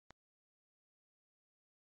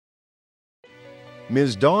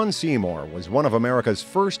Ms. Dawn Seymour was one of America's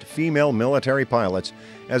first female military pilots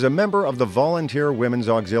as a member of the Volunteer Women's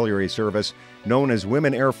Auxiliary Service, known as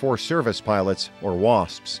Women Air Force Service Pilots, or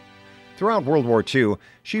WASPs. Throughout World War II,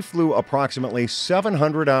 she flew approximately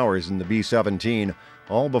 700 hours in the B-17,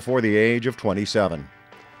 all before the age of 27.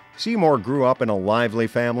 Seymour grew up in a lively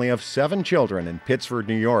family of 7 children in Pittsford,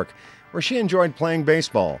 New York, where she enjoyed playing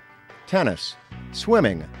baseball, tennis,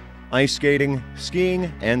 swimming, ice skating, skiing,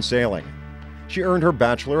 and sailing. She earned her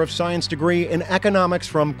Bachelor of Science degree in economics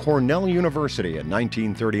from Cornell University in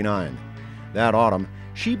 1939. That autumn,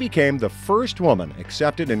 she became the first woman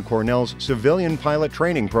accepted in Cornell's civilian pilot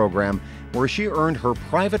training program, where she earned her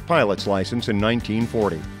private pilot's license in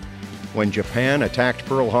 1940. When Japan attacked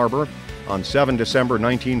Pearl Harbor on 7 December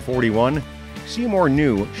 1941, Seymour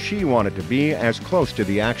knew she wanted to be as close to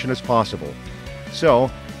the action as possible. So,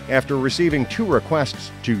 after receiving 2 requests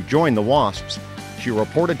to join the WASPs, she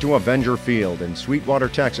reported to Avenger Field in Sweetwater,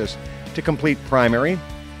 Texas, to complete primary,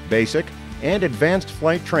 basic, and advanced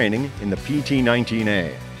flight training in the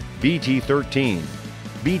PT-19A, BT-13,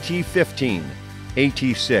 BT-15,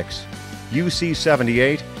 AT-6,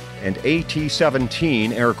 UC-78, and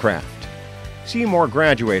AT-17 aircraft. Seymour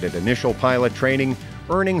graduated initial pilot training,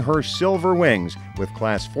 earning her silver wings with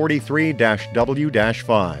Class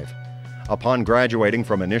 43-W-5. Upon graduating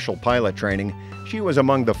from initial pilot training, she was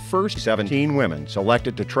among the first 17 women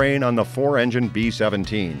selected to train on the 4-engine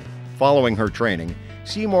B-17. Following her training,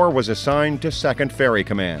 Seymour was assigned to 2nd Ferry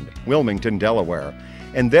Command, Wilmington, Delaware,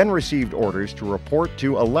 and then received orders to report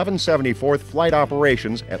to 1174th Flight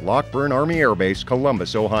Operations at Lockburn Army Air Base,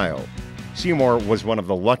 Columbus, Ohio. Seymour was one of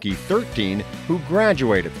the lucky 13 who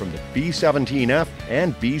graduated from the B-17F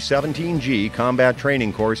and B-17G combat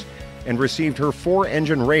training course and received her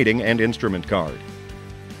 4-engine rating and instrument card.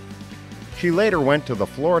 She later went to the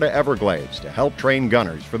Florida Everglades to help train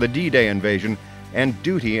gunners for the D-Day invasion and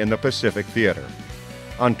duty in the Pacific Theater.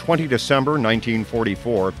 On 20 December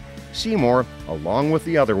 1944, Seymour, along with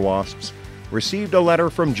the other WASPs, received a letter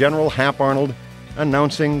from General Hap Arnold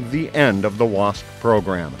announcing the end of the WASP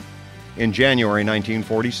program. In January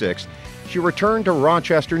 1946, she returned to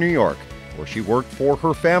Rochester, New York, where she worked for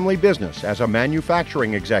her family business as a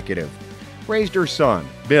manufacturing executive, raised her son,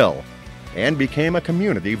 Bill, and became a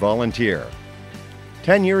community volunteer.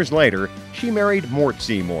 10 years later, she married Mort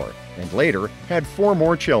Seymour and later had 4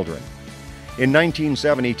 more children. In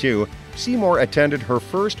 1972, Seymour attended her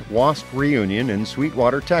first WASP reunion in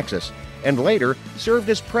Sweetwater, Texas, and later served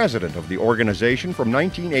as president of the organization from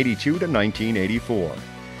 1982 to 1984.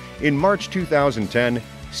 In March 2010,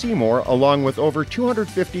 Seymour, along with over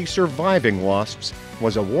 250 surviving WASPs,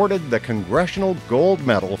 was awarded the Congressional Gold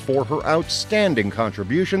Medal for her outstanding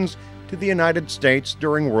contributions to the United States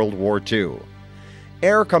during World War II.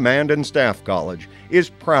 Air Command and Staff College is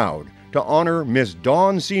proud to honor Ms.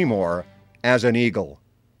 Dawn Seymour as an Eagle.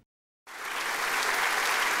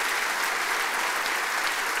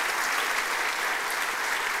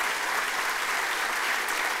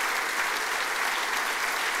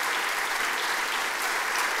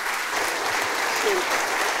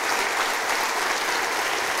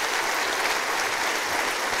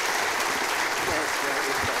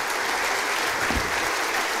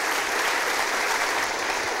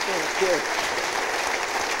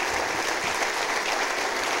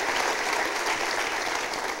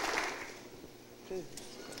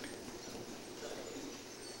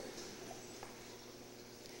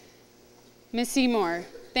 Ms. Seymour,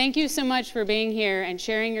 thank you so much for being here and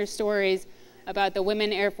sharing your stories about the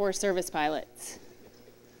women Air Force service pilots.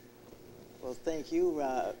 Well, thank you,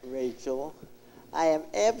 Rachel. I am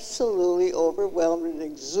absolutely overwhelmed and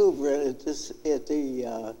exuberant at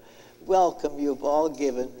the welcome you've all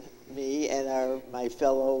given me and my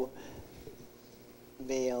fellow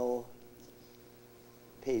male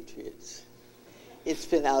patriots. It's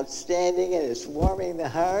been outstanding and it's warming the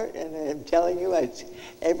heart, and I'm telling you,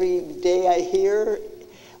 every day I hear,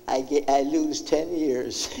 I lose 10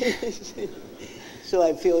 years. So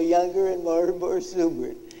I feel younger and more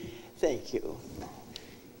exuberant. Thank you.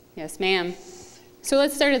 Yes, ma'am. So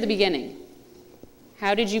let's start at the beginning.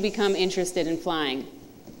 How did you become interested in flying?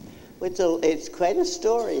 It's quite a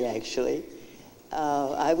story, actually.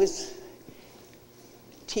 I was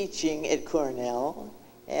teaching at Cornell,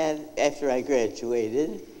 and after I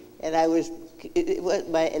graduated, and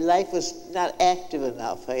my life was not active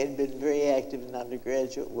enough. I had been very active in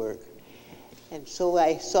undergraduate work. And so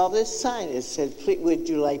I saw this sign. It said, "Please, would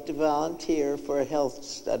you like to volunteer for a health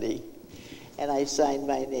study?" And I signed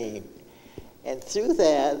my name. And through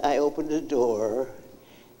that, I opened a door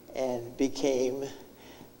and became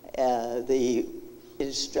the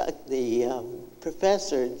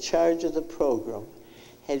professor in charge of the program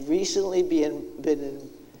had recently been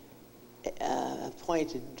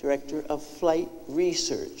appointed director of flight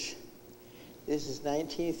research. This is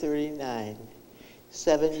 1939.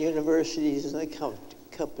 7 universities in the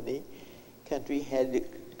country had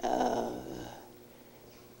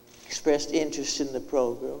expressed interest in the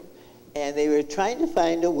program, and they were trying to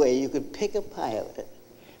find a way you could pick a pilot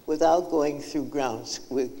without going through ground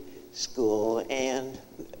school and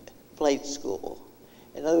flight school.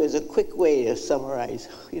 In other words, a quick way to summarize,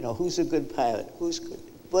 who's a good pilot, who's good,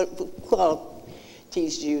 what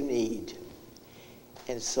qualities do you need?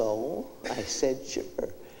 And so I said, sure.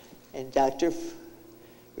 And Dr.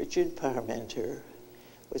 Richard Parmenter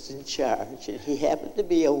was in charge, and he happened to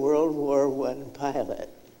be a World War I pilot.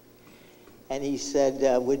 And he said,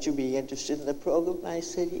 would you be interested in the program? And I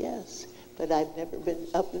said, yes, but I've never been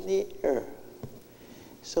up in the air.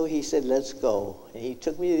 So he said, let's go. And he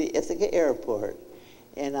took me to the Ithaca airport,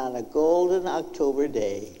 and on a golden October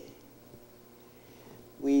day,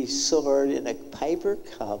 we soared in a Piper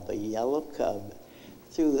Cub, a yellow Cub,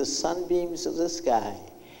 through the sunbeams of the sky,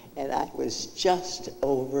 and I was just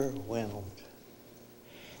overwhelmed.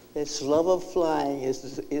 This love of flying is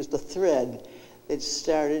the thread that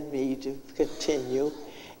started me to continue,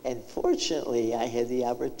 and fortunately, I had the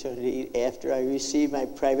opportunity, after I received my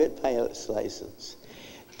private pilot's license,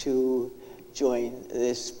 to join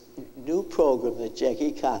this new program that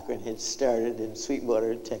Jackie Cochran had started in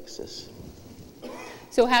Sweetwater, Texas.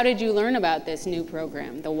 So how did you learn about this new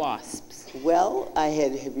program, the WASPs? Well, I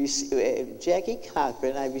had received, Jackie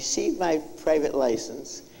Cochran, I received my private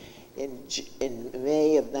license in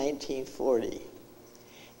May of 1940.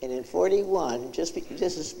 And in 41,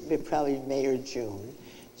 this is probably May or June,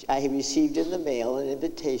 I had received in the mail an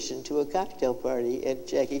invitation to a cocktail party at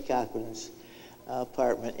Jackie Cochran's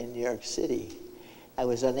apartment in New York City. I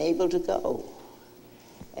was unable to go,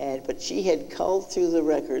 but she had culled through the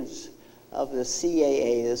records of the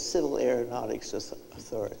CAA, the Civil Aeronautics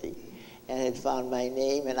Authority, and had found my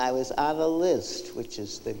name, and I was on a list, which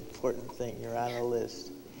is the important thing. You're on a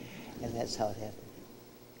list, and that's how it happened.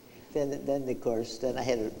 Then of course, I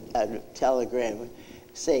had a telegram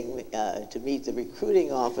saying to meet the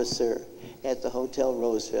recruiting officer at the Hotel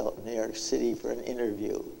Roosevelt in New York City for an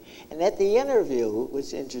interview. And at the interview, it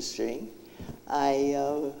was interesting,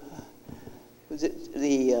 Ethel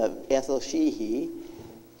Sheehy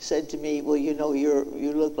said to me, well, you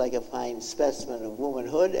look like a fine specimen of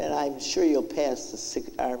womanhood, and I'm sure you'll pass the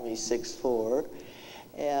Army 6-4.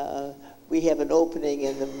 We have an opening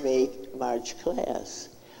in the March class.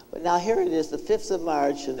 But now here it is, the 5th of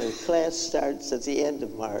March, and the class starts at the end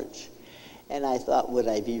of March. And I thought, would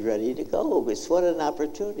I be ready to go? Because what an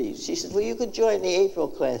opportunity. She said, well, you could join the April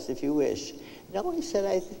class if you wish. No, I said,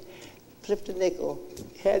 I flipped a nickel.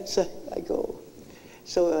 Heads, I go.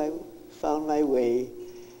 So I found my way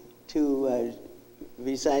to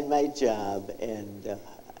resign my job, and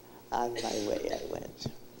on my way I went.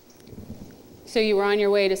 So you were on your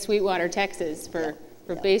way to Sweetwater, Texas for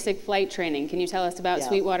basic flight training. Can you tell us about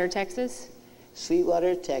Sweetwater, Texas?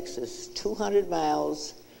 Sweetwater, Texas, 200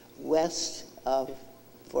 miles west of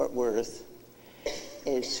Fort Worth.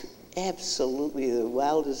 It's absolutely the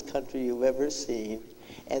wildest country you've ever seen,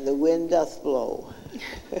 and the wind doth blow.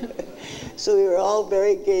 So we were all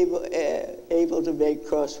very able to make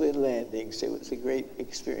crosswind landings. It was a great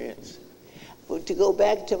experience. But to go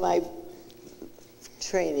back to my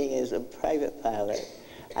training as a private pilot,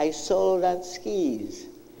 I soloed on skis,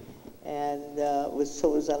 and it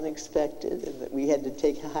was unexpected, and we had to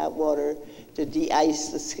take hot water to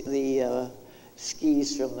de-ice the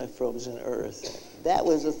skis from the frozen earth. That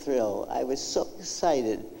was a thrill. I was so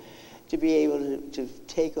excited to be able to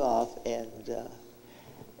take off and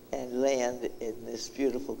land in this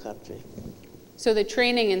beautiful country. So the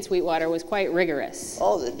training in Sweetwater was quite rigorous.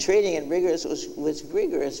 Oh, the training in rigorous was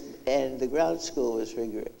rigorous, and the ground school was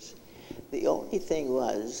rigorous. The only thing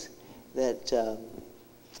was that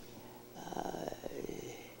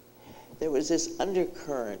there was this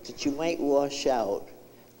undercurrent that you might wash out.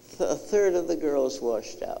 A third of the girls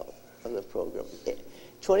washed out of the program.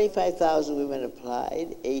 25,000 women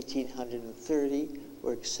applied, 1,830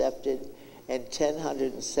 were accepted, and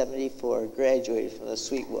 1,074 graduated from the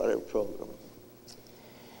Sweetwater program.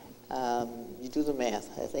 You do the math.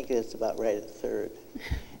 I think it's about right, a third.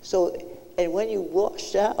 So, and when you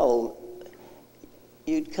washed out,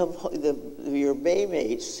 you'd come home, your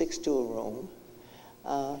baymates, 6 to a room,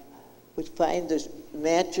 would find the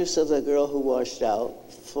mattress of the girl who washed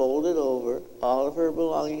out, folded over, all of her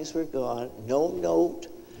belongings were gone, no note,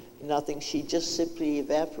 nothing. She just simply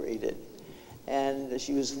evaporated. And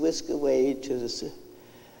she was whisked away to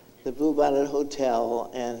the Blue Bonnet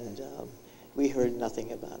Hotel, and we heard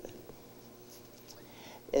nothing about it.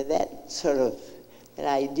 And that sort of an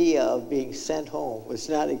idea of being sent home was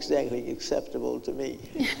not exactly acceptable to me.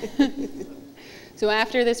 So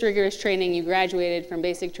after this rigorous training, you graduated from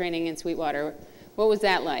basic training in Sweetwater. What was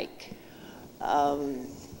that like? From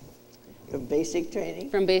basic training?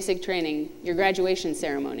 From basic training, your graduation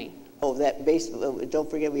ceremony. Oh, that basic, don't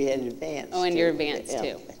forget we had advanced. Oh, and your advanced yeah.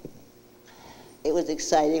 too. It was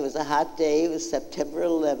exciting. It was a hot day. It was September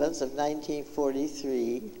 11th of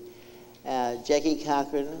 1943. Jackie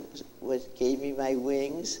Cochran gave me my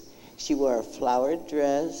wings. She wore a flowered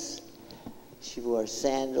dress. She wore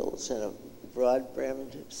sandals and a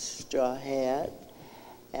broad-brimmed straw hat.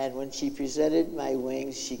 And when she presented my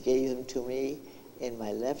wings, she gave them to me in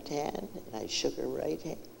my left hand, and I shook her right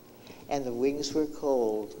hand. And the wings were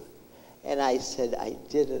cold. And I said, I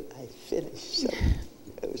did it. I finished. So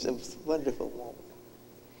it was a wonderful moment.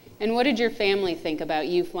 And what did your family think about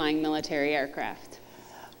you flying military aircraft?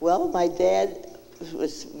 Well, my dad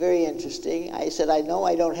was very interesting. I said, I know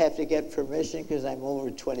I don't have to get permission because I'm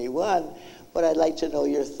over 21, but I'd like to know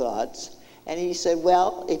your thoughts. And he said,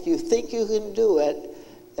 well, if you think you can do it,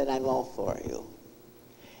 then I'm all for you.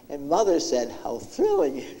 And Mother said, how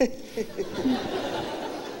thrilling.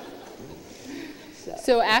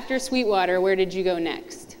 So after Sweetwater, where did you go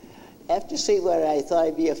next? After Sweetwater, I thought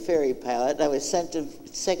I'd be a ferry pilot. I was sent to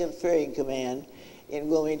 2nd Ferrying Command in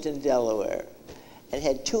Wilmington, Delaware. And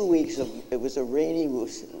had 2 weeks of, it was a rainy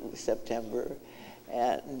September,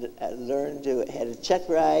 and I learned to, had a check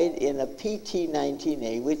ride in a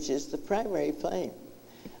PT-19A, which is the primary plane,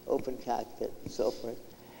 open cockpit and so forth.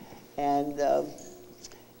 And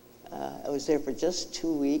I was there for just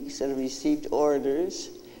 2 weeks and received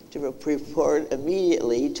orders to report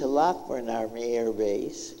immediately to Lockburn Army Air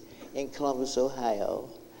Base in Columbus, Ohio,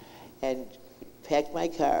 and packed my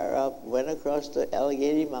car up, went across the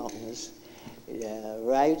Allegheny Mountains,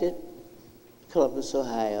 arrived at Columbus,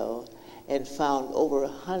 Ohio, and found over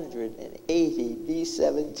 180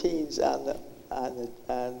 B-17s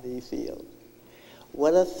on the field.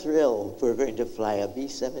 What a thrill! We're going to fly a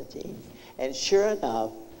B-17. And sure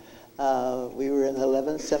enough, we were in the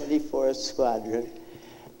 1174th Squadron,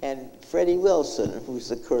 and Freddie Wilson, who's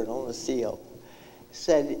the colonel, the CO,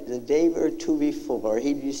 said the day or two before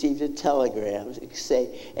he'd received a telegram say,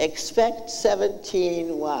 expect 17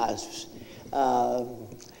 WASPs.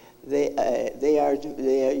 They are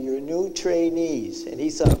your new trainees. And he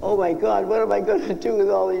thought, oh my God, what am I going to do with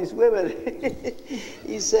all these women?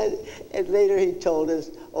 He said, and later he told us,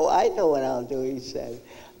 oh, I know what I'll do, he said.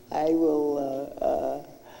 I'll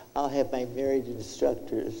have my married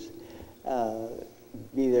instructors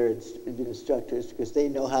be their instructors because they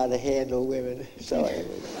know how to handle women. So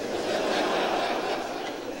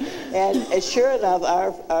and sure enough,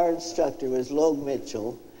 our instructor was Logue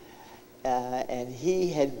Mitchell, and he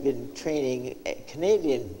had been training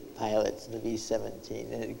Canadian pilots in the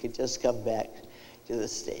B-17, and he could just come back to the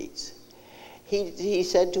States. He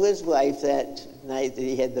said to his wife that night that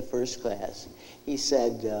he had the first class, he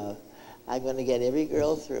said, I'm going to get every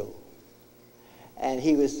girl through. And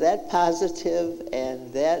he was that positive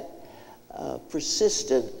and that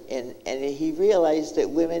persistent, and he realized that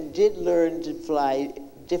women did learn to fly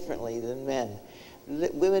differently than men.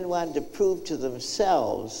 Women wanted to prove to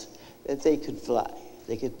themselves that they could fly,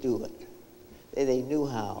 they could do it. They knew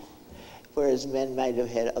how, whereas men might have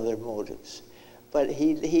had other motives. But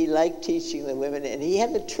he liked teaching the women, and he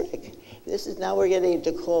had a trick. Now we're getting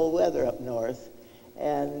into cold weather up north,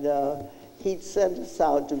 and he'd send us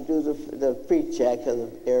out to do the pre-check of the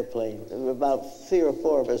airplane. About 3 or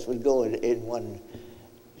 4 of us would go in one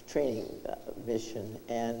training mission,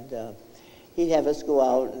 and he'd have us go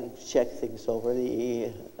out and check things over, the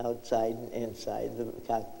outside and inside the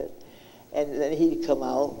cockpit. And then he'd come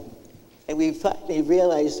out, and we finally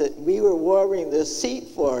realized that we were warming the seat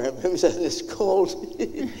for him. It was this cold,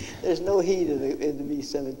 there's no heat in the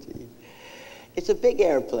B-17. It's a big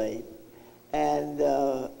airplane. And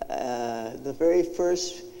the very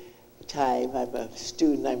first time I'm a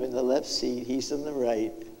student, I'm in the left seat, he's in the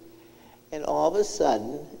right. And all of a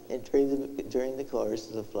sudden, during the course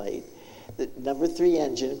of the flight, the number 3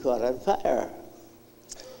 engine caught on fire.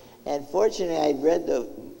 And fortunately, I'd read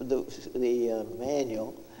the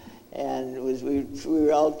manual, and we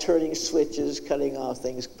were all turning switches, cutting off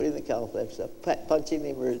things, putting the cowflaps up, punching the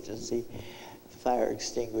emergency fire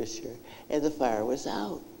extinguisher, and the fire was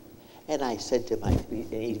out. And I said to my, and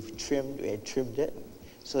we had trimmed it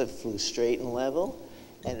so it flew straight and level.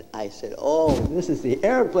 And I said, oh, this is the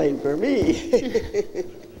airplane for me.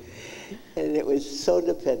 And it was so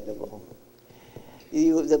dependable.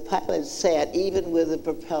 The pilot sat even with the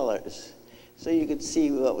propellers. So you could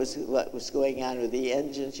see what was going on with the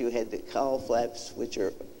engines. You had the cowl flaps, which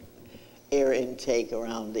are air intake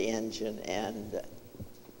around the engine, and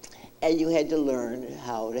you had to learn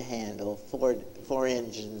how to handle four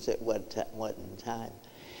engines at one time.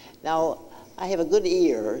 Now, I have a good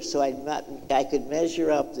ear, so I could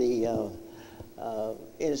measure up the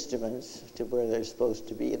instruments to where they're supposed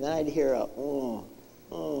to be, and then I'd hear a you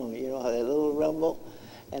know, that little rumble,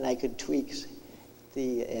 and I could tweak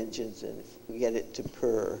the engines and get it to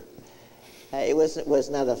purr. It was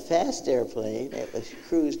not a fast airplane. It was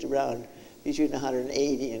cruised around between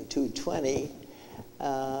 180 and 220,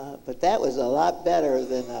 but that was a lot better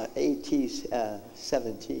than an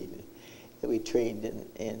AT-17 that we trained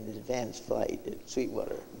in advanced flight at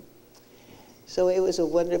Sweetwater. So it was a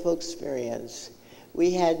wonderful experience.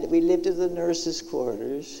 We lived in the nurses'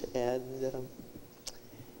 quarters, and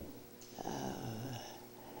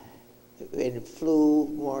flew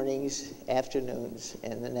mornings, afternoons,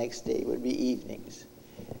 and the next day would be evenings.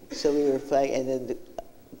 So we were flying, and then the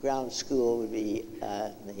ground school would be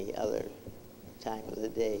the other time of the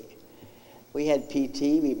day. We had PT,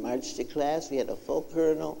 we marched to class, we had a full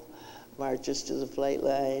colonel march us to the flight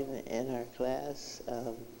line in our class.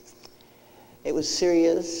 It was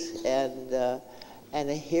serious, and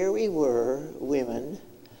here we were, women,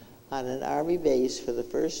 on an Army base for the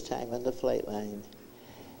first time on the flight line.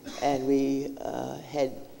 And we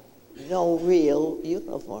had no real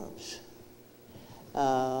uniforms.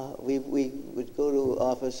 We would go to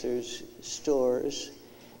officers' stores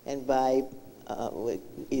and buy,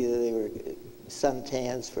 either they were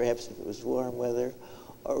suntans, perhaps if it was warm weather,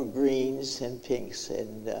 or greens and pinks,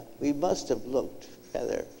 and we must have looked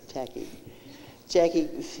rather tacky. Jackie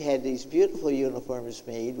had these beautiful uniforms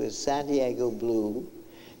made with Santiago blue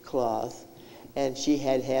cloth, and she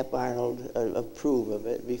had Hap Arnold approve of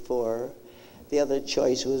it before. The other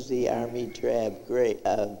choice was the Army drab greens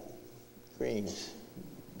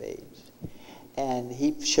beige. And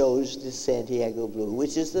he chose the Santiago blue,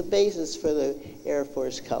 which is the basis for the Air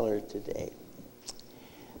Force color today.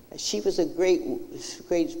 She was a great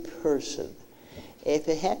person. If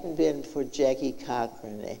it hadn't been for Jackie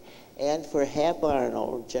Cochran and for Hap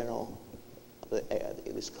Arnold, General,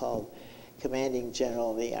 it was called Commanding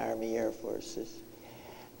General of the Army Air Forces,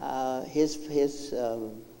 his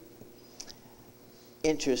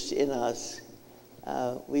interest in us,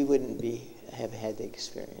 we wouldn't have had the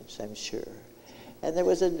experience, I'm sure. And there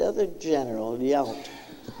was another general, Yount,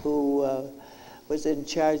 who was in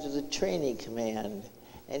charge of the training command,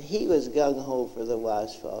 and he was gung-ho for the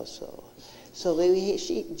WASP also. So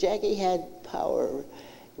Jackie had power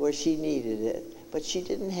where she needed it, but she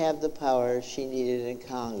didn't have the power she needed in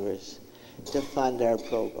Congress to fund our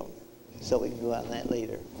program. So we can go on that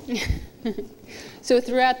later. So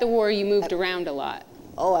throughout the war, you moved around a lot.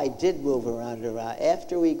 Oh, I did move around.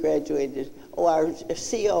 After we graduated, our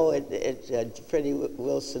CO at Freddie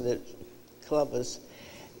Wilson at Columbus,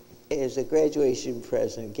 as a graduation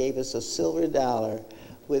present, gave us a silver dollar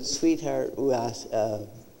with Sweetheart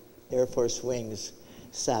Air Force wings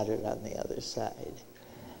soldered on the other side.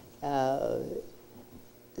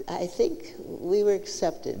 I think we were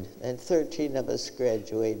accepted, and 13 of us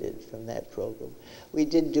graduated from that program. We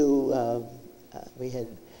did do, we had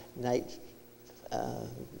night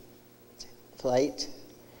flight.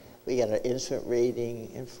 We got our instrument rating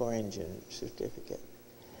and 4-engine certificate.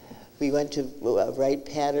 We went to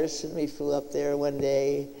Wright-Patterson. We flew up there one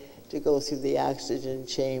day to go through the oxygen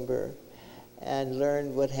chamber and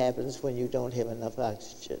learn what happens when you don't have enough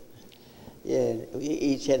oxygen. Yeah, we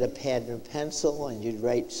each had a pad and a pencil, and you'd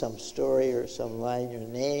write some story or some line, your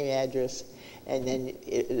name, address, and then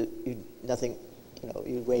nothing, you know,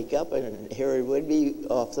 you'd wake up and here it would be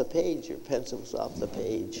off the page, your pencil was off the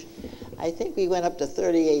page. I think we went up to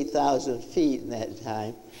 38,000 feet in that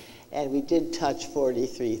time, and we did touch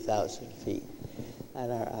 43,000 feet on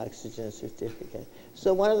our oxygen certificate.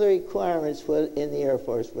 So one of the requirements was, in the Air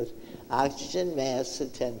Force, was oxygen mask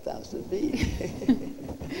at 10,000 feet.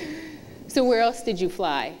 So where else did you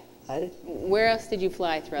fly? Pardon? Where else did you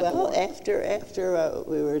fly throughout the war? Well, after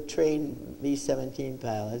we were trained B-17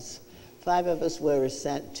 pilots, 5 of us were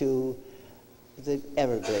sent to the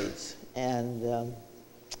Everglades, and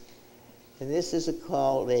this is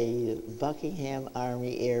called a Buckingham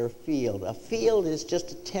Army Airfield. A field is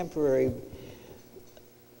just a temporary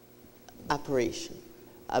operation.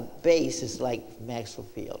 A base is like Maxwell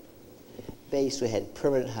Field. Base, we had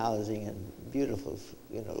permanent housing and beautiful,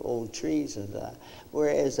 you know, old trees, and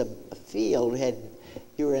whereas a field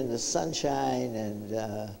you were in the sunshine and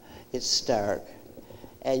it's dark,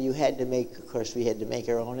 and you had to make, of course, we had to make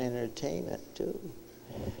our own entertainment too.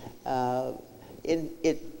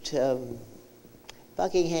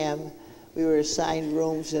 Buckingham, we were assigned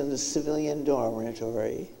rooms in the civilian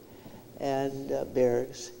dormitory and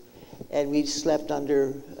barracks, and we slept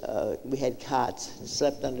under, we had cots and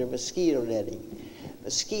slept under mosquito netting.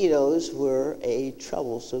 Mosquitoes were a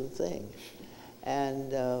troublesome thing.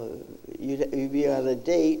 And you'd be on a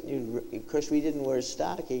date, of course we didn't wear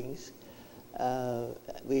stockings. Some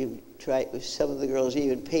of the girls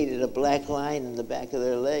even painted a black line in the back of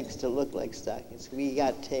their legs to look like stockings. We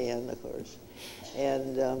got tan, of course.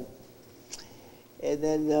 And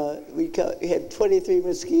then we had 23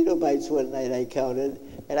 mosquito bites one night, I counted,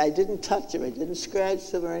 and I didn't touch them, I didn't scratch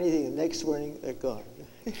them or anything. The next morning, they're gone.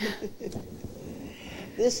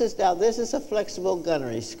 This is a flexible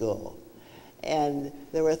gunnery school, and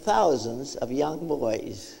there were thousands of young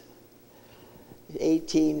boys,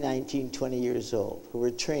 18, 19, 20 years old, who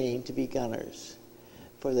were training to be gunners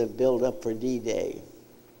for the build-up for D-Day.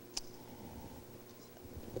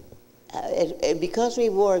 And because we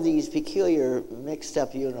wore these peculiar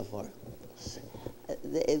mixed-up uniforms,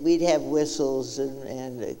 we'd have whistles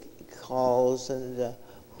and calls and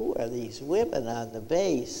who are these women on the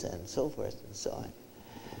base and so forth and so on.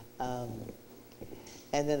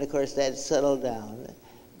 And then, of course, that settled down.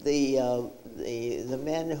 The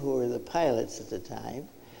men who were the pilots at the time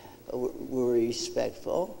were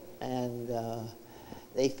respectful, and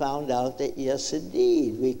they found out that, yes,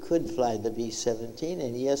 indeed, we could fly the B-17,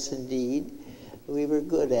 and yes, indeed, we were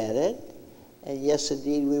good at it, and yes,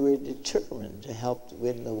 indeed, we were determined to help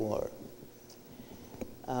win the war.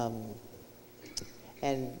 And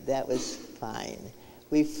that was fine.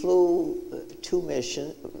 We flew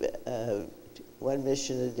one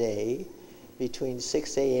mission a day between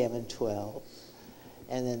 6 a.m. and 12,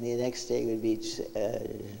 and then the next day would be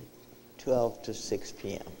 12 to 6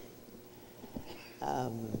 p.m.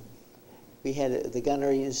 We had the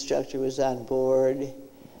gunnery instructor was on board.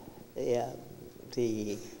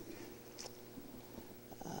 The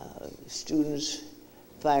students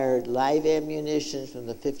fired live ammunition from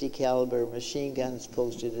the 50 caliber machine guns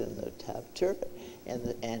posted in the top turret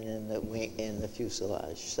and in the wing, in the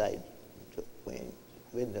fuselage side wing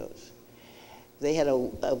windows. They had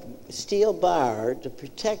a steel bar to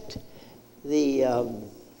protect the.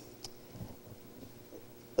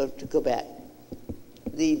 To go back,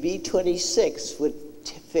 the B-26 would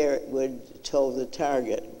tow the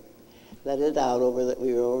target, let it out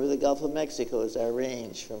we were over the Gulf of Mexico as our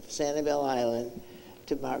range, from Sanibel Island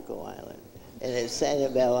to Marco Island. And at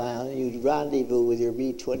Sanibel Island, you'd rendezvous with your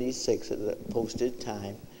B-26 at the posted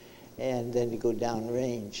time, and then you go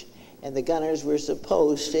downrange. And the gunners were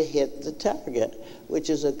supposed to hit the target, which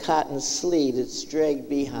is a cotton sleeve that's dragged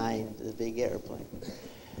behind the big airplane,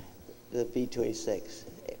 the B-26.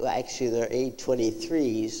 Well, actually, they're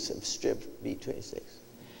A-23s, stripped B-26.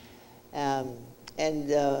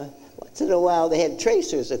 Once in a while, they had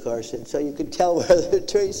tracers, of course, and so you could tell whether the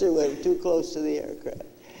tracer went too close to the aircraft.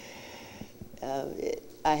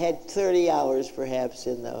 I had 30 hours, perhaps,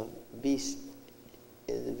 in the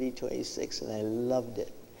B-26, and I loved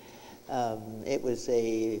it. It was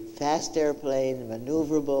a fast airplane,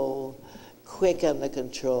 maneuverable, quick on the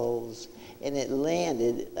controls, and it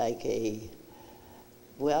landed like a,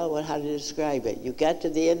 well, how to describe it? You got to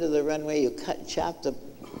the end of the runway, you chopped the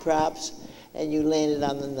props, and you landed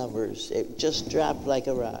on the numbers. It just dropped like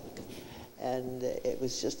a rock. And it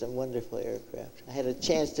was just a wonderful aircraft. I had a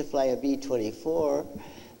chance to fly a B-24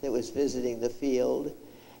 that was visiting the field,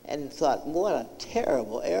 and thought, what a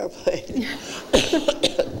terrible airplane.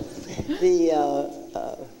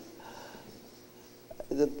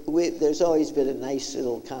 There's always been a nice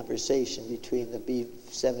little conversation between the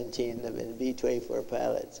B-17 and the B-24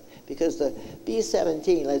 pilots, because the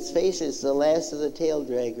B-17, let's face it, is the last of the tail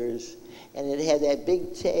draggers, and it had that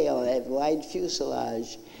big tail, that wide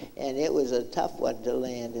fuselage, and it was a tough one to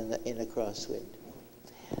land in a crosswind.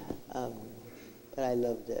 But I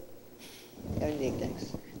loved it. Everything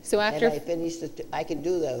next. So after and I finished I could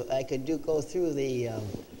go through the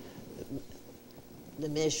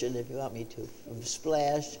mission if you want me to, from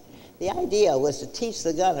splash. The idea was to teach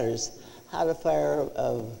the gunners how to fire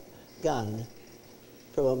a gun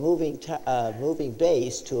from a moving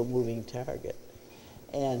base to a moving target.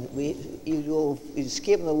 And you'd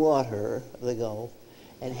skim the water of the Gulf,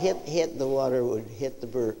 and hit the water would hit the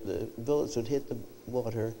bullets would hit the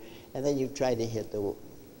water, and then you try to hit the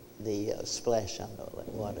splash on the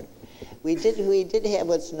water. We did have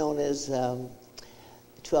what's known as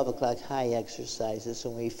 12 o'clock high exercises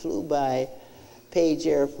when we flew by Page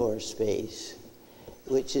Air Force Base,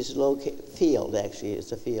 which is field, actually,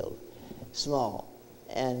 it's a field, small.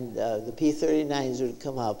 And the P-39s would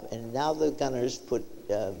come up, and now the gunners put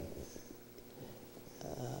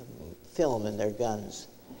film in their guns.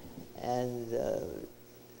 And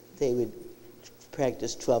they would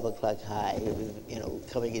practice 12 o'clock high, you know,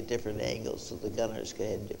 coming at different angles so the gunners could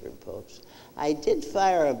have different posts. I did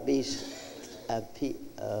fire the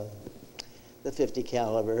 50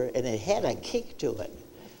 caliber, and it had a kick to it.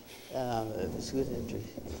 It was good.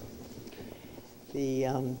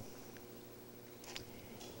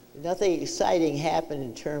 Nothing exciting happened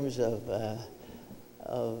in terms of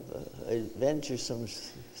adventuresome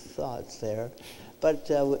thoughts there, but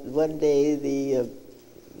one day the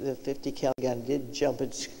 50 cal gun did jump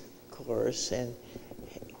its course and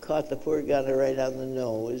caught the poor gunner right on the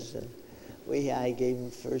nose, and I gave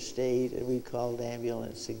him first aid, and we called the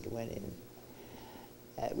ambulance and went in.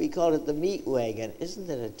 We called it the meat wagon. Isn't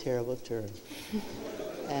that a terrible term?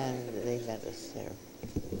 And they met us there.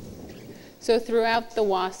 So throughout the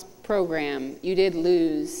WASP program, you did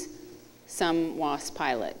lose some WASP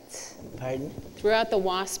pilots. Pardon? Throughout the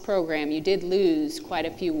WASP program, you did lose quite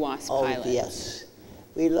a few WASP pilots. Oh, yes.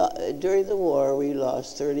 During the war, we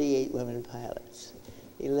lost 38 women pilots.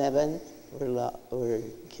 11 were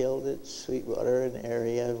killed at Sweetwater, an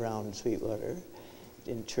area around Sweetwater,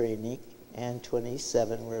 in training, and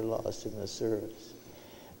 27 were lost in the service.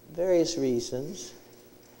 Various reasons.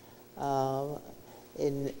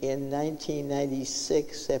 In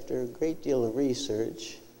 1996, after a great deal of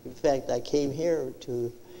research, in fact, I came here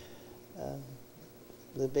to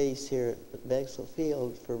the base here at Bexel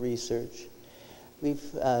Field for research.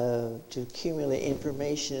 To accumulate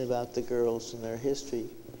information about the girls and their history.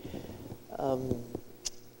 I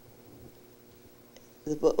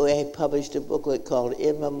published a booklet called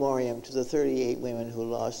In Memoriam to the 38 women who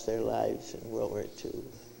lost their lives in World War II.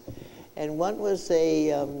 And one was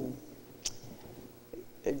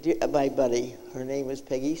my buddy. Her name was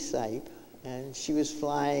Peggy Sipe, and she was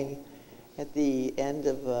flying at the end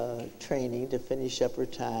of training to finish up her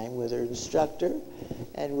time with her instructor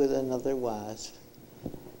and with another WASP.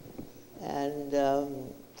 And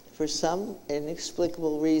for some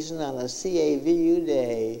inexplicable reason, on a CAVU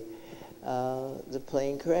day, the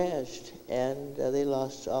plane crashed, and they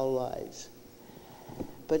lost all lives.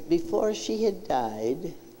 But before she had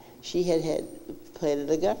died, she had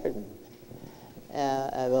planted a garden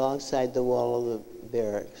alongside the wall of the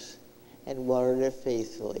barracks and watered it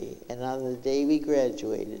faithfully. And on the day we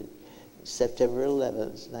graduated, September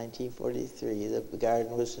 11th, 1943, the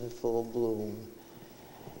garden was in full bloom.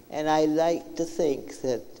 And I like to think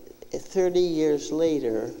that 30 years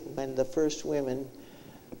later, when the first women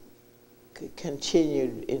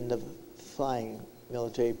continued in the flying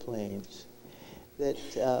military planes, that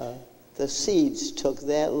the seeds took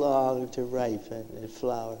that long to ripen and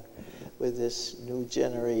flower with this new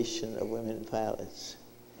generation of women pilots.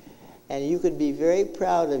 And you can be very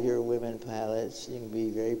proud of your women pilots. You can be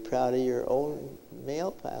very proud of your own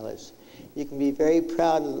male pilots. You can be very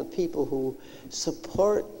proud of the people who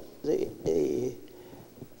support the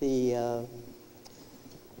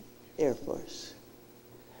Air Force.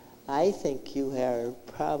 I think you are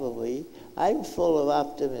probably, I'm full of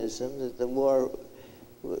optimism that the war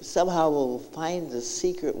somehow will find the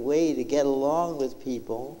secret way to get along with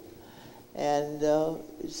people and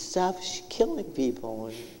stop killing people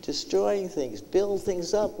and destroying things, build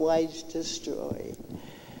things up, why destroy?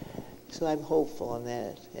 So I'm hopeful on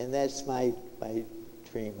that, and that's my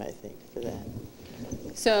dream, I think, for that.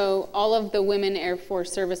 So all of the women Air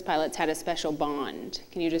Force service pilots had a special bond.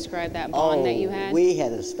 Can you describe that bond that you had? We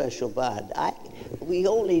had a special bond. We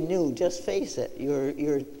only knew, just face it,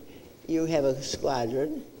 you have a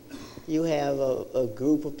squadron, you have a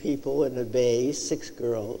group of people in a base, 6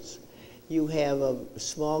 girls, you have a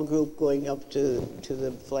small group going up to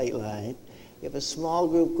the flight line, you have a small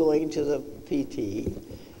group going to the PT,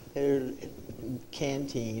 their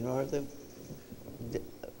canteen, or the,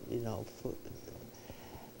 food.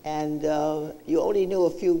 And you only knew a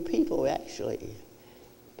few people, actually.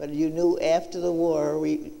 But you knew after the war,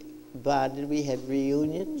 we bonded, we had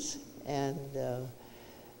reunions, and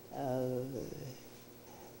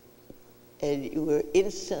you were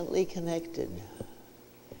instantly connected.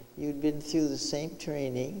 You'd been through the same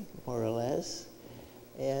training, more or less,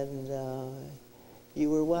 and you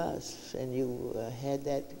were WASPs, and you had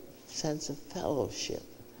that sense of fellowship,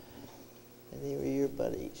 and they were your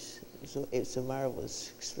buddies. So it's a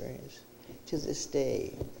marvelous experience to this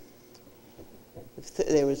day.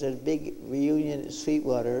 There was a big reunion at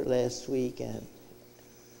Sweetwater last weekend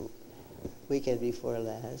before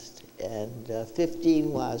last, and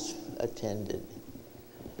 15 WASP attended.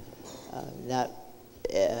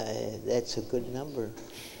 That's a good number.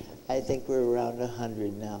 I think we're around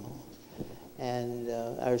 100 now. And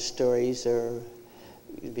our stories are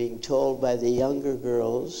being told by the younger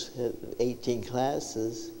girls, 18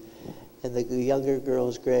 classes, and the younger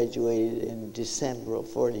girls graduated in December of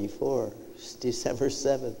 '44, December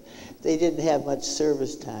 7th. They didn't have much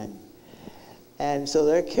service time. And so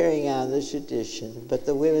they're carrying on the tradition, but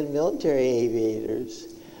the women military aviators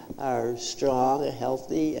are strong and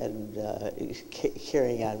healthy and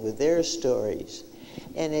carrying on with their stories.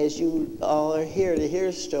 And as you all are here to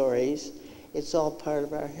hear stories, it's all part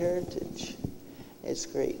of our heritage. It's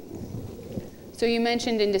great. So you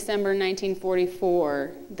mentioned in December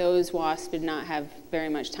 1944, those WASPs did not have very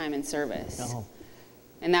much time in service. No.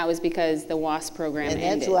 And that was because the WASP program ended.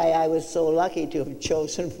 And that's why I was so lucky to have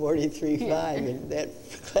chosen 43-5 in that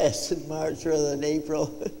class in March rather than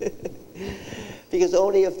April. Because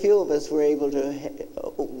only a few of us were able to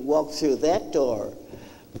walk through that door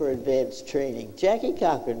for advanced training. Jackie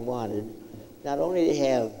Cochran wanted not only to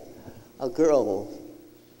have a girl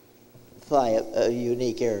fly a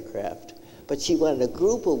unique aircraft, but she wanted a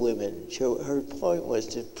group of women. Her point was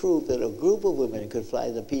to prove that a group of women could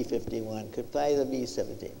fly the P-51, could fly the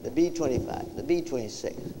B-17, the B-25, the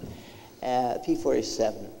B-26,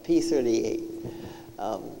 P-47, P-38.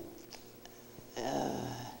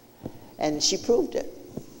 And she proved it.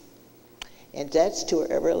 And that's to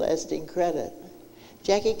her everlasting credit.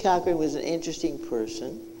 Jackie Cochran was an interesting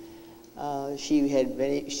person. She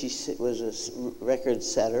was a record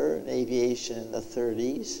setter in aviation in the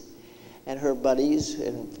 30s. And her buddies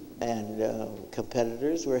and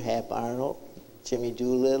competitors were Hap Arnold, Jimmy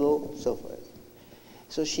Doolittle, so forth.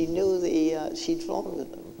 So she knew she'd flown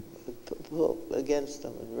with them, against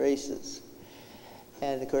them in races.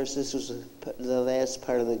 And of course, this was the last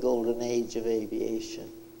part of the golden age of aviation.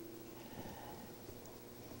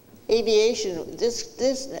 Aviation,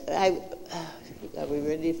 are we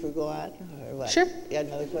ready for go on? Or what? Sure. You got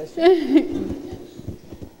another question?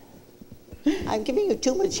 I'm giving you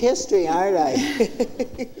too much history, aren't I?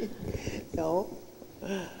 No?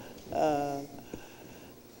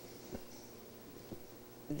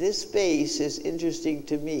 This base is interesting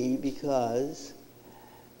to me because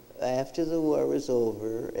after the war was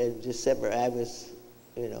over, in December, I was,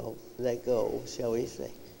 let go, shall we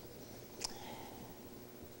say.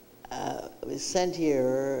 I was sent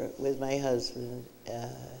here with my husband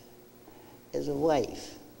as a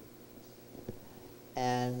wife.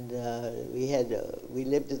 And we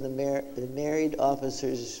lived in the married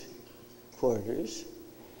officers' quarters.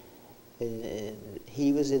 And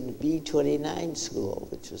he was in the B-29 school,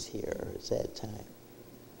 which was here at that time.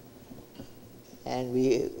 And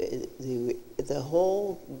the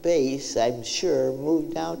whole base, I'm sure,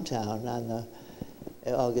 moved downtown on the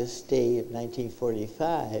August day of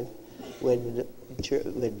 1945 when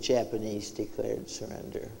Japanese declared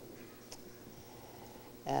surrender.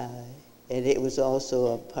 And it was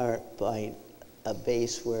also a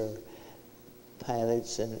base where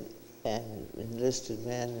pilots and enlisted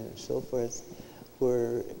men and so forth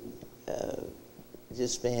were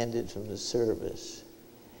disbanded from the service.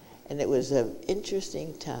 And it was an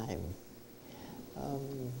interesting time.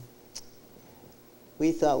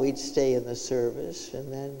 We thought we'd stay in the service,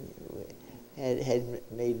 and then had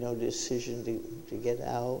made no decision to get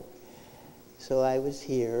out. So I was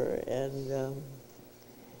here, and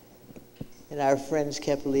our friends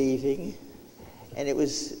kept leaving. And it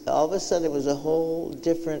was, all of a sudden, it was a whole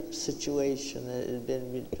different situation than it had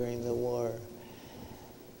been during the war.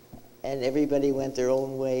 And everybody went their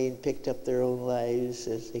own way and picked up their own lives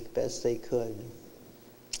as best they could.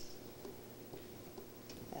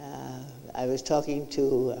 I was talking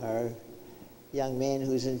to our young man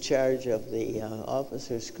who's in charge of the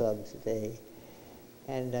Officers Club today,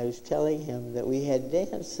 and I was telling him that we had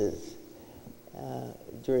dances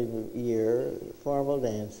during the year, formal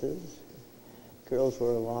dances. Girls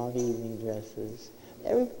wore long evening dresses.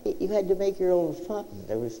 Everybody, you had to make your own fun.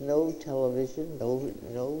 There was no television,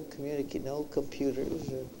 no computers,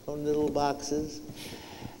 no little boxes,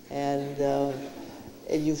 and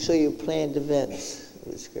so you planned events. It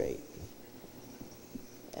was great.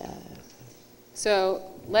 So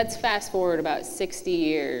let's fast forward about 60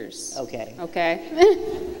 years. Okay. Okay.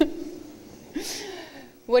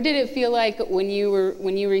 What did it feel like when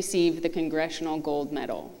you received the Congressional Gold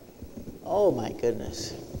Medal? Oh my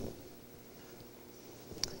goodness.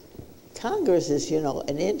 Congress is,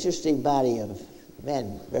 an interesting body of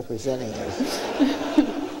men representing us.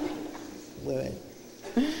 Women.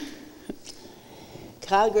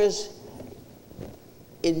 Congress,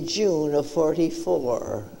 in June of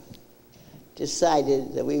 '44,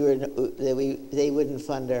 decided that they wouldn't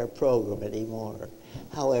fund our program anymore.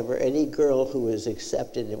 However, any girl who was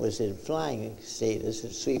accepted and was in flying status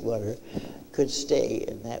at Sweetwater could stay,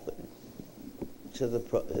 and to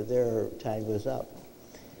their time was up.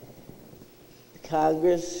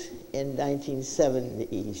 Congress in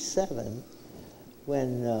 1977,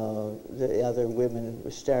 when the other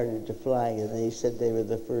women started to fly, and they said they were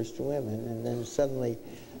the first women, and then suddenly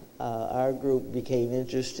our group became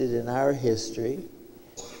interested in our history,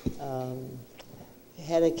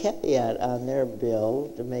 had a caveat on their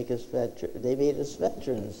bill to make us veterans. They made us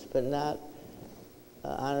veterans, but not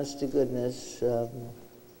honest to goodness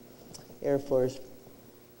Air Force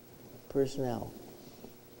personnel,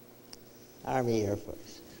 Army Air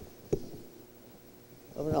Force.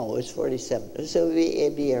 Oh no, it was 47, so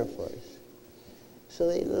it'd be Air Force. So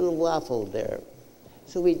they little waffled there.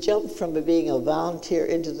 So we jumped from being a volunteer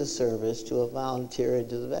into the service to a volunteer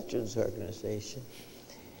into the Veterans Organization.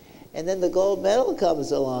 And then the gold medal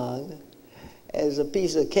comes along as a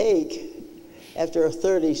piece of cake after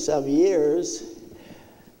 30-some years.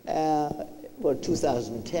 Well,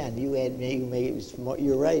 2010, you had maybe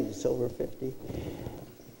you're right, it's over 50.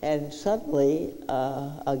 And suddenly,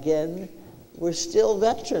 again, we're still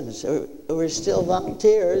veterans. We're still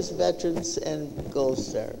volunteers, veterans, and Gold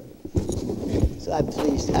Star. So I'm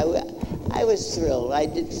pleased. I was thrilled. I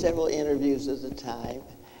did several interviews at the time.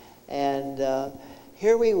 And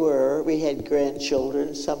here we were. We had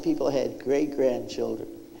grandchildren. Some people had great-grandchildren.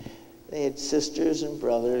 They had sisters and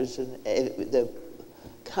brothers. And the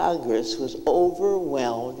Congress was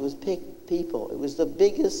overwhelmed with people. It was the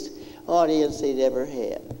biggest audience they'd ever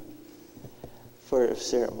had for a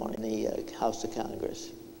ceremony in the House of Congress.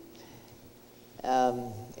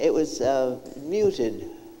 It was muted.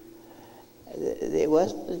 It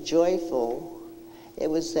wasn't joyful. It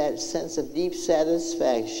was that sense of deep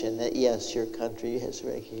satisfaction that, yes, your country has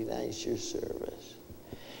recognized your service.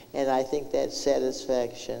 And I think that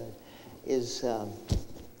satisfaction is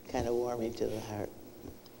kind of warming to the heart.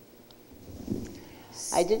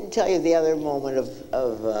 I didn't tell you the other moment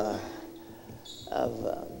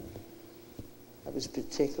that was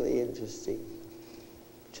particularly interesting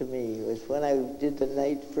to me. It was when I did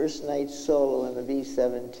the first night solo in the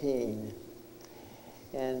B-17,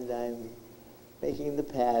 and I'm making the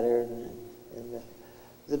pattern, and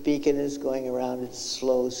the beacon is going around its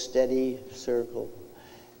slow, steady circle,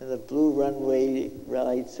 and the blue runway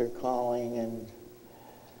lights are calling,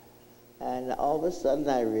 and all of a sudden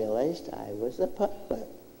I realized I was a pilot.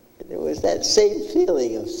 There was that same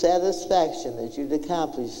feeling of satisfaction that you'd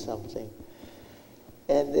accomplished something.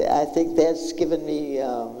 And I think that's given me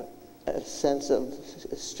a sense of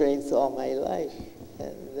strength all my life.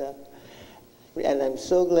 And I'm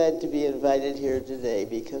so glad to be invited here today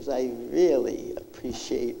because I really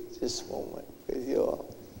appreciate this moment with you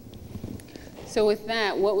all. So with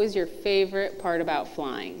that, what was your favorite part about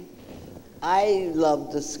flying? I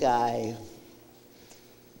loved the sky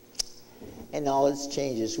and all its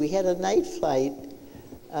changes. We had a night flight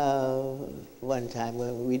one time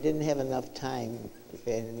when we didn't have enough time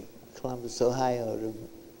in Columbus, Ohio to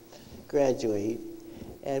graduate.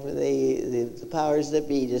 And the powers that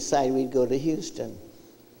be decided we'd go to Houston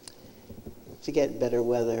to get better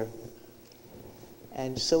weather.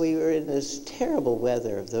 And so we were in this terrible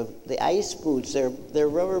weather. The ice boots, they're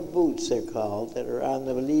rubber boots, they're called, that are on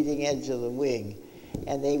the leading edge of the wing.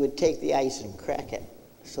 And they would take the ice and crack it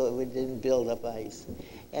so it didn't build up ice.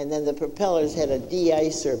 And then the propellers had a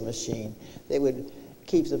de-icer machine. They would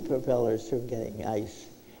keep the propellers from getting ice.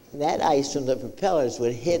 And that ice from the propellers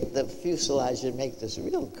would hit the fuselage and make this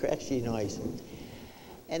real crashy noise.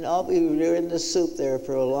 And we were in the soup there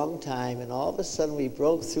for a long time, and all of a sudden we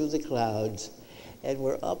broke through the clouds, and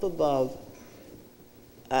we're up above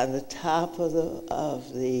on the top of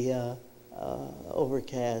the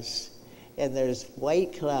overcast, and there's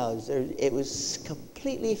white clouds. It was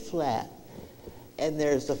completely flat, and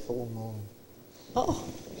there's the full moon. Oh,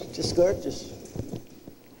 just gorgeous.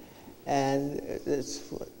 And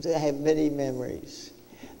I have many memories.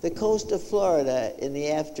 The coast of Florida in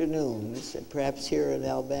the afternoons, and perhaps here in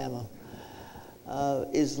Alabama,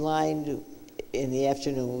 is lined in the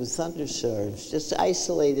afternoon with thunderstorms, just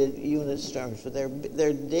isolated unit storms, but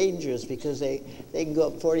they're dangerous because they can go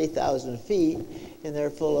up 40,000 feet, and they're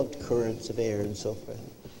full of currents of air and so forth.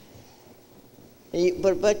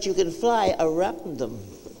 But you can fly around them.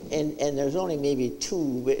 And there's only maybe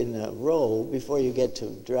two in a row before you get to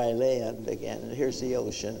dry land again. And here's the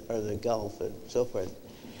ocean or the Gulf and so forth.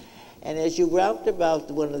 And as you round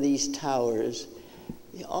about one of these towers,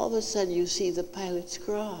 all of a sudden you see the Pilot's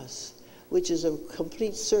Cross, which is a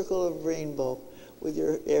complete circle of rainbow with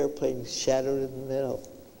your airplane shadowed in the middle.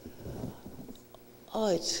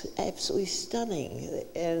 Oh, it's absolutely stunning.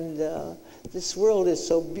 And this world is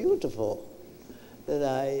so beautiful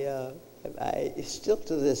that I still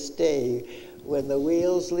to this day, when the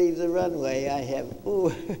wheels leave the runway, I have, ooh,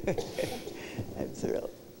 I'm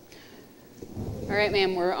thrilled. All right,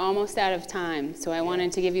 ma'am, we're almost out of time, so I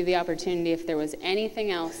wanted to give you the opportunity if there was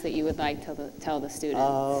anything else that you would like to tell the students.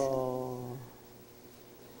 Oh.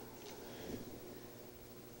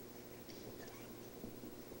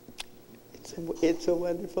 It's a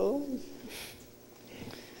wonderful life.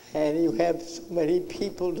 And you have so many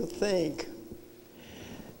people to thank.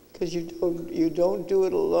 Because you don't do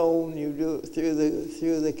it alone, you do it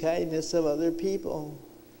through the kindness of other people.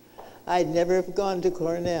 I'd never have gone to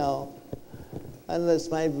Cornell unless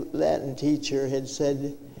my Latin teacher had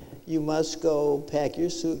said, you must go, pack your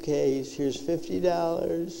suitcase, here's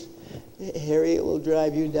 $50, Harriet will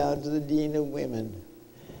drive you down to the Dean of Women,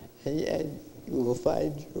 and you will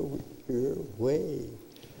find your way.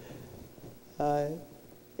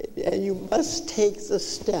 And you must take the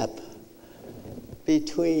step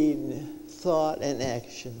between thought and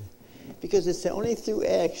action, because it's only through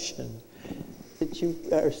action that you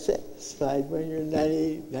are satisfied when you're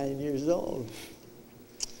 99 years old.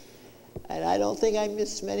 And I don't think I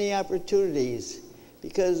missed many opportunities,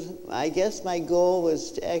 because I guess my goal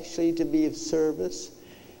was to be of service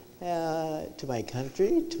to my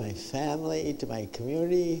country, to my family, to my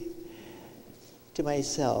community, to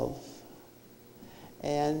myself,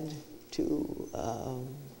 and to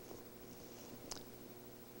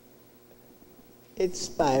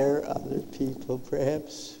inspire other people,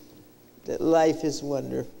 perhaps, that life is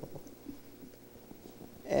wonderful.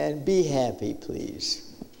 And be happy, please.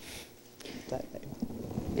 Bye.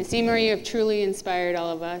 Ms. Seymour, you have truly inspired all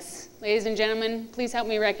of us. Ladies and gentlemen, please help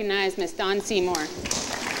me recognize Ms. Dawn Seymour.